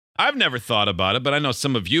I've never thought about it, but I know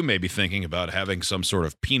some of you may be thinking about having some sort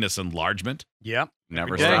of penis enlargement. Yep.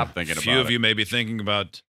 Never Every day. stop thinking A about few of it. you may be thinking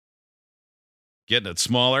about getting it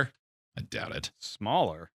smaller. I doubt it.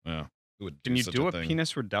 Smaller. Yeah. Who would Can you such do a thing?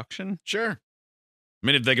 penis reduction? Sure. I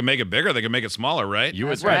mean, if they can make it bigger, they can make it smaller, right? You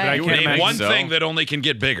would That's right. you I would can't Name imagine one so. thing that only can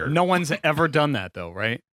get bigger. No one's ever done that, though,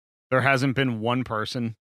 right? There hasn't been one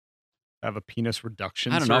person have a penis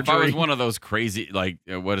reduction I don't know if I surgery. was one of those crazy, like,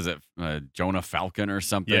 what is it, Jonah Falcon or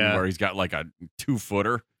something, Yeah. where he's got like a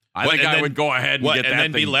 2-footer. I What, think and I then- would go ahead and What, get and that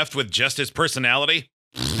then be thing. left with just his personality?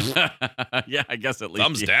 Yeah, I guess at least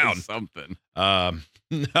Thumbs he down. has something.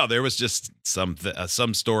 No, there was just some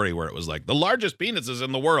story where it was like the largest penises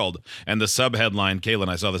in the world, and the subheadline. Kayla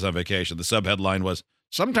and I saw this on vacation. The subheadline was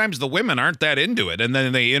sometimes the women aren't that into it, and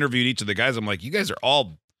then they interviewed each of the guys. I'm like, you guys are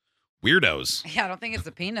all weirdos. Yeah, I don't think it's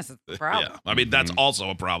the penis. It's the problem. Yeah, I mean that's also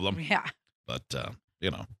a problem, Yeah. but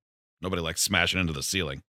nobody likes smashing into the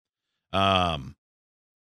ceiling. Well,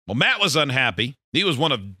 Matt was unhappy. He was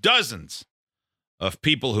one of dozens of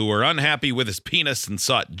people who were unhappy with his penis and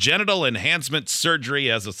sought genital enhancement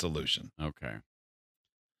surgery as a solution. Okay.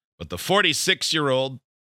 But the 46-year-old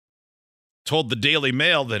told the Daily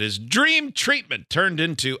Mail that his dream treatment turned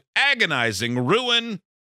into agonizing ruin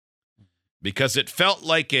because it felt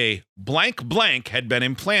like a blank blank had been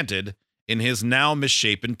implanted in his now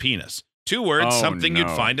misshapen penis. 2 words, Oh, something you'd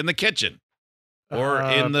no. find in the kitchen or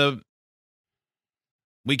in the.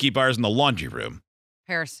 We keep ours in the laundry room.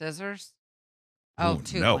 Pair of scissors. Oh, Ooh,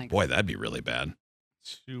 2 no, lengths. boy, that'd be really bad.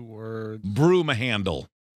 2 words. Broom handle.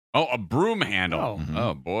 Oh, a broom handle. Oh. Mhm.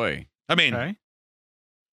 Oh, boy. I mean, Okay.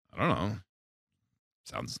 I don't know.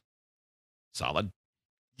 Sounds solid.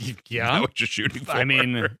 Is Yeah. that what you're shooting for? I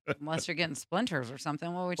mean, Unless you're getting splinters or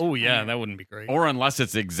something. What would oh you yeah, that wouldn't be great. Or unless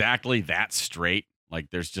it's exactly that straight, like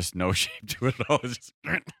there's just no shape to it at all. It's just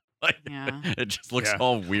like, Yeah. it just looks Yeah.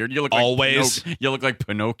 all weird. You look Always. Like you look like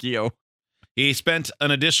Pinocchio. He spent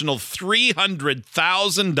an additional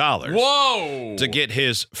 $300,000 Whoa! to get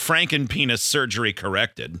his Frankenpenis surgery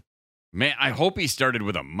corrected. Man, I hope he started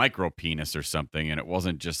with a micro penis or something, and it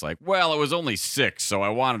wasn't just like, well, it was only 6, so I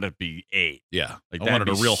wanted it to be 8. Yeah, Like I wanted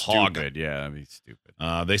a that'd be real hog. stupid. Yeah, that'd be stupid.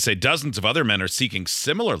 They say dozens of other men are seeking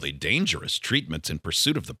similarly dangerous treatments in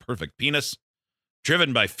pursuit of the perfect penis,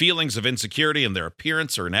 driven by feelings of insecurity in their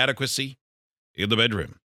appearance or inadequacy in the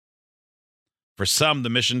bedroom. For some, the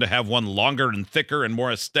mission to have one longer and thicker and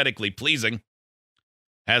more aesthetically pleasing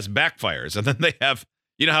has backfires. And then they have,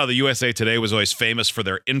 you know how the USA Today was always famous for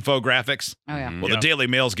their infographics? Oh, yeah. Mhm. Well, Yeah. the Daily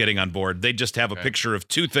Mail's getting on board. They just have a Okay. picture of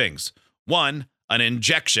 2 things. One, an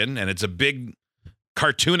injection, and it's a big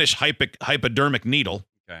cartoonish hypodermic needle.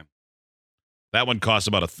 Okay. That one costs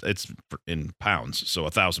about it's in pounds, so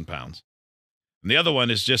 1,000 pounds. And the other one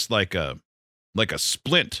is just like a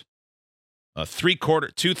splint,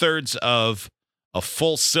 2/3 of a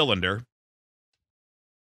full cylinder.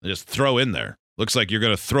 They just throw in there. Looks like you're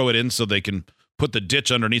going to throw it in so they can put the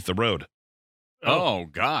ditch underneath the road. Oh,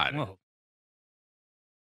 God. Whoa.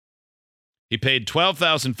 He paid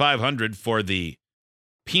 $12,500 for the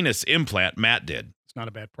penis implant. Matt did. It's not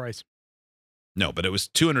a bad price. No, but it was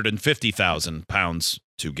 250,000 pounds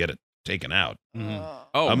to get it taken out. Mhm.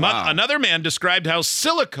 Oh, wow. Another man described how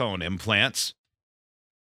silicone implants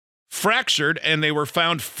fractured and they were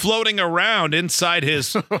found floating around inside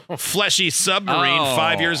his fleshy submarine Oh.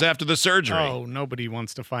 5 years after the surgery. Oh, nobody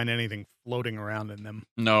wants to find anything floating around in them.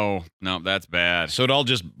 No, that's bad. So it all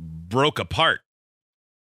just broke apart.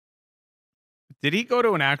 Did he go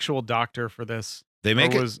to an actual doctor for this? They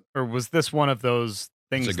make or was this one of those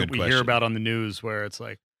things That's a that good we question. hear about on the news where it's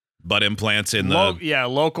like butt implants in the.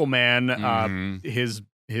 local man Mhm.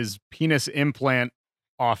 his penis implant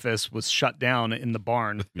office was shut down in the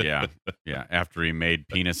barn. Yeah. After he made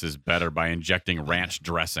penises better by injecting ranch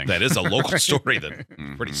dressing. That is a local story that's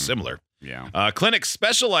pretty Mhm. similar. Yeah. Clinics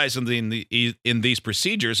specializing in these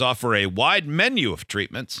procedures offer a wide menu of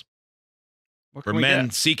treatments What for can we men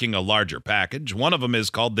get? seeking a larger package. One of them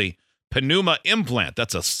is called the pneuma implant.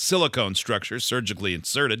 That's a silicone structure surgically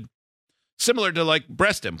inserted, similar to like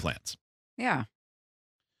breast implants. Yeah.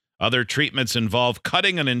 Other treatments involve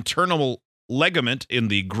cutting an internal ligament in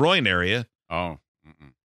the groin area Oh.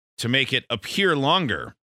 Mm-mm. to make it appear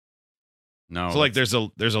longer. No. So like there's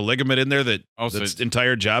a ligament in there that Oh, so its it's-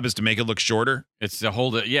 entire job is to make it look shorter. it's to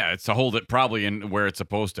hold it. Yeah, it's to hold it probably in where it's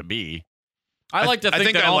supposed to be. I I- like to I think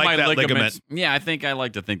think that I all like my that ligaments. ligament. Yeah, I think I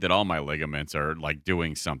like to think that all my ligaments are like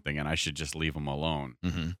doing something, and I should just leave them alone.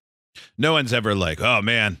 Mm-hmm. No one's ever like, oh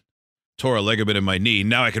man, tore a ligament in my knee.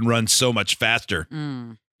 Now I can run so much faster.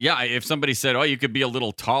 Mm. Yeah, if somebody said, "Oh, you could be a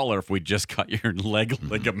little taller if we just cut your leg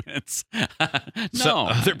ligaments," no. So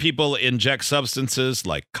other people inject substances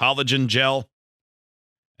like collagen gel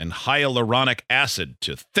and hyaluronic acid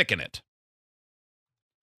to thicken it.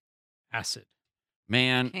 Acid.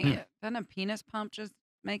 Man, Doesn't a penis pump just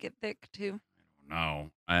make it thick too?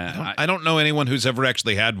 no. I don't know anyone who's ever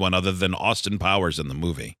actually had one other than Austin Powers in the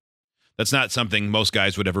movie. That's not something most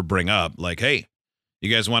guys would ever bring up. Like, hey, you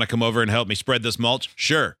guys want to come over and help me spread this mulch?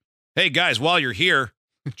 Sure. Hey, guys, while you're here,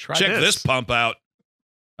 Try check this pump out.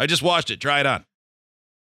 I just washed it. Try it on.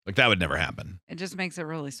 Like, that would never happen. It just makes it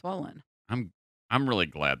really swollen. I'm really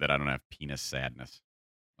glad that I don't have penis sadness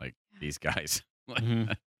like these guys.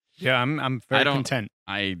 Mhm. Yeah, I'm very content.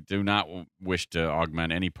 I do not wish to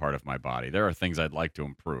augment any part of my body. There are things I'd like to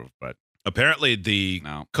improve, but Apparently, the no.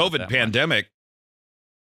 not COVID that much. pandemic,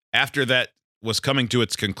 after that was coming to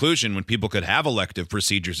its conclusion, when people could have elective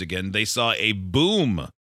procedures again, they saw a boom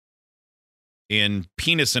in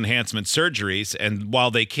penis enhancement surgeries. And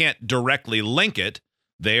while they can't directly link it,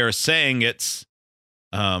 they are saying it's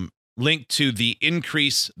linked to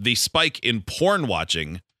the spike in porn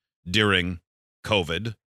watching during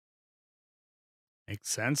COVID. Makes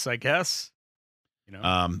sense, I guess. You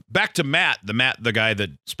know, Back to Matt, the guy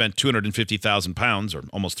that spent 250,000 pounds or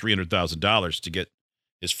almost $300,000 to get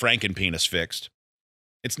his Frankenpenis fixed.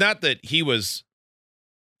 It's not that he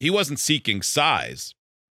wasn't seeking size.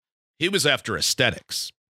 He was after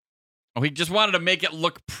aesthetics. Oh, he just wanted to make it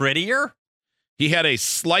look prettier? He had a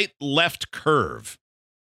slight left curve,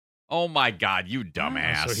 Oh my God, you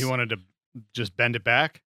dumbass. so he wanted to just bend it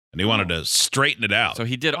back. and he wanted to straighten it out. So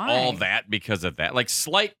he did Why? all that because of that. Like,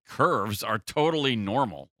 slight curves are totally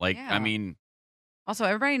normal. Like, Yeah. I mean, Also,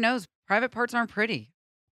 everybody knows private parts aren't pretty.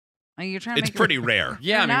 Like, you're trying to It's make pretty rare.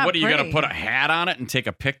 yeah, I They're mean, not what are you going to pretty. put a hat on it and take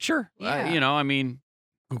a picture? Yeah. I mean,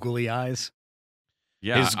 Googly eyes.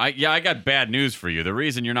 yeah, His- I got bad news for you. The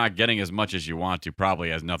reason you're not getting as much as you want to probably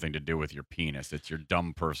has nothing to do with your penis. It's your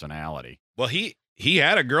dumb personality. Well, he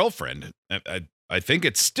had a girlfriend. I think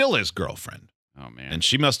it's still his girlfriend, Oh, man. and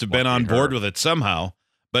she must have been Lucky on board her. with it somehow.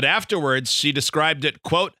 But afterwards, she described it,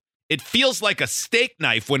 quote, "It feels like a steak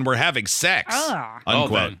knife when we're having sex," Ugh. Oh,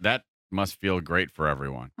 unquote. that must feel great for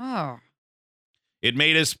everyone. Oh. It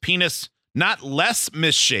made his penis not less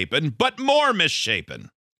misshapen, but more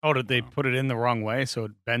misshapen. Oh, did they put it in the wrong way so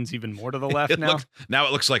it bends even more to the left now? Now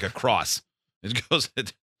it looks like a cross. It goes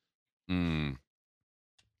Mm,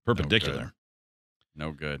 perpendicular.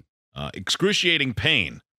 no good. Excruciating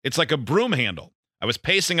pain. It's like a broom handle. I was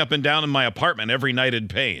pacing up and down in my apartment every night in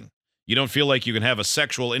pain. You don't feel like you can have a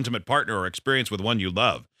sexual, intimate partner or experience with one you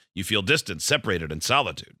love. You feel distant, separated, in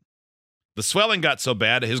solitude. The swelling got so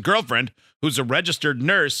bad, his girlfriend, who's a registered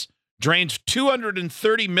nurse, drained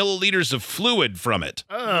 230 milliliters of fluid from it.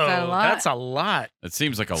 Oh, that a lot? that's a lot. It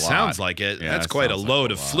seems like a lot. Sounds like it. Yeah, That's it quite a sounds like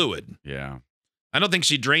load a of lot. fluid. Yeah. I don't think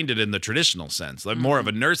she drained it in the traditional sense, like more of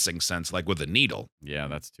a nursing sense, like with a needle. Yeah,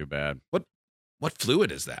 that's too bad. What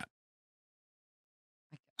fluid is that?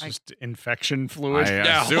 Just infection fluid.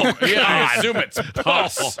 I assume, I assume it's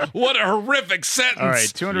pus. Oh, what a horrific sentence. All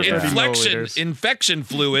right, 230 milliliters. Infection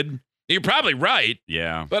fluid. You're probably right,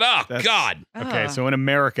 Yeah. but oh, That's- God. Okay, Ugh. so in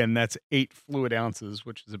American, that's 8 fluid ounces,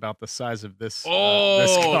 which is about the size of this. this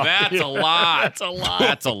Oh, cup. that's a lot. That's a lot.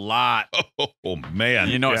 That's a lot. Oh, man.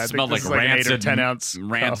 You know, Yeah, I it think smelled like this is like an 8 or rancid, 10 ounce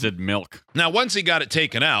cup. rancid milk. Now, once he got it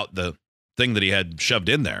taken out, the thing that he had shoved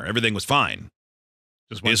in there, everything was fine,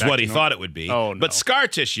 Just went is back what to he normal. thought it would be. Oh, no. But scar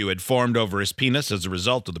tissue had formed over his penis as a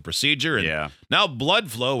result of the procedure, and Yeah. now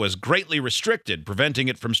blood flow was greatly restricted, preventing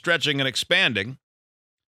it from stretching and expanding.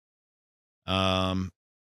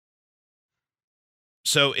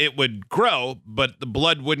 So it would grow, but the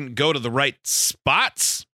blood wouldn't go to the right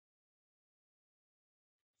spots.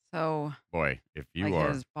 So, Boy, if you like are.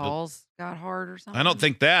 his balls got hard or something? I don't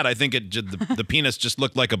think that. I think the penis just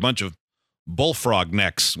looked like a bunch of bullfrog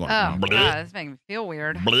necks. Oh, God, that's making me feel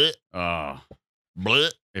weird. Bleh, Oh.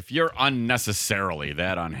 bleh. If you're unnecessarily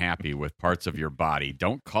that unhappy with parts of your body,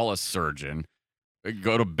 don't call a surgeon.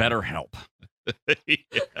 Go to BetterHelp.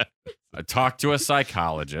 Yeah. Talk to a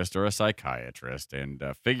psychologist or a psychiatrist and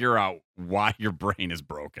figure out why your brain is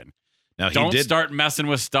broken. Now he Don't did. start messing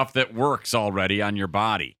with stuff that works already on your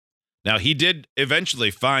body. Now he did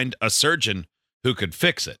eventually find a surgeon who could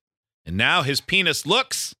fix it, and now his penis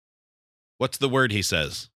looks. What's the word he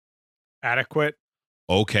says? Adequate.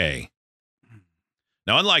 Okay.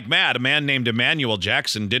 Now, unlike Matt, a man named Emmanuel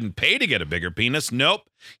Jackson didn't pay to get a bigger penis. Nope.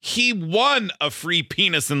 He won a free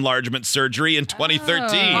penis enlargement surgery in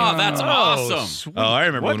 2013. Oh, that's awesome. Sweet. Oh, I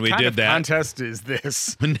remember What when we kind did of that. contest is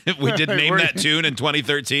this? We did Name That Tune in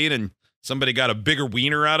 2013, and somebody got a bigger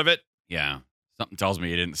wiener out of it. Yeah. Something tells me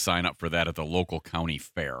he didn't sign up for that at the local county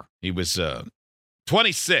fair. He was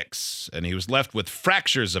 26, and he was left with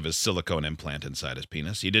fractures of his silicone implant inside his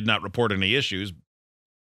penis. He did not report any issues,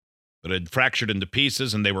 but it had fractured into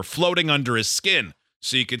pieces, and they were floating under his skin,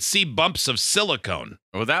 so you could see bumps of silicone.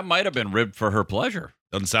 Well, that might have been ribbed for her pleasure.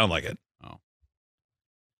 Doesn't sound like it. Oh.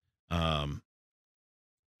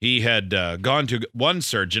 He had gone to one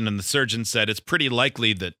surgeon, and the surgeon said it's pretty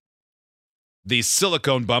likely that these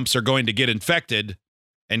silicone bumps are going to get infected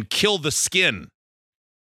and kill the skin.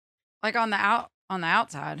 Like on the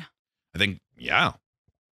outside. I think, yeah,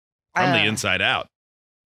 from the Uh. inside out.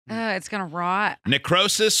 It's gonna rot.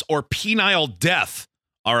 Necrosis or penile death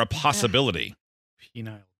are a possibility.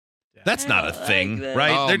 Penile. That's not a I don't thing, like that.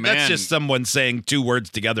 right? Oh, That's man. just someone saying two words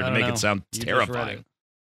together I to don't make know. it sound You just read terrifying.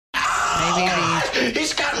 it.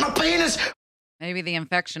 He's got my penis. Maybe the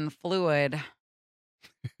infection fluid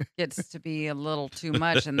gets to be a little too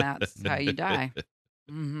much, and that's how you die.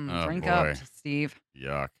 Oh, Drink boy. up, Steve.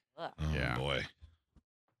 Yuck. Ugh. Oh Yeah. boy.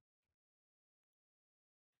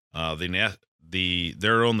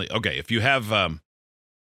 There are only okay. If you have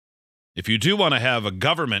if you do want to have a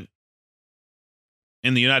government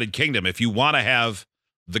in the United Kingdom, if you want to have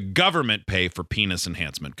the government pay for penis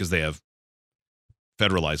enhancement because they have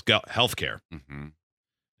federalized health care, Mm-hmm.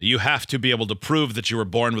 you have to be able to prove that you were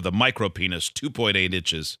born with a micropenis 2.8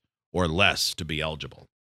 inches or less to be eligible.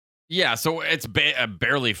 Yeah, so it's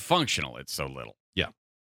barely functional. It's so little. Yeah.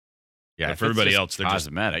 Yeah. But if for it's everybody just else, they're just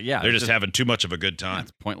cosmetic. Yeah, they're it's just having too much of a good yeah, time.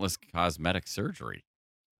 it's pointless cosmetic surgery.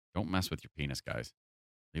 Don't mess with your penis, guys.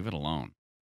 Leave it alone.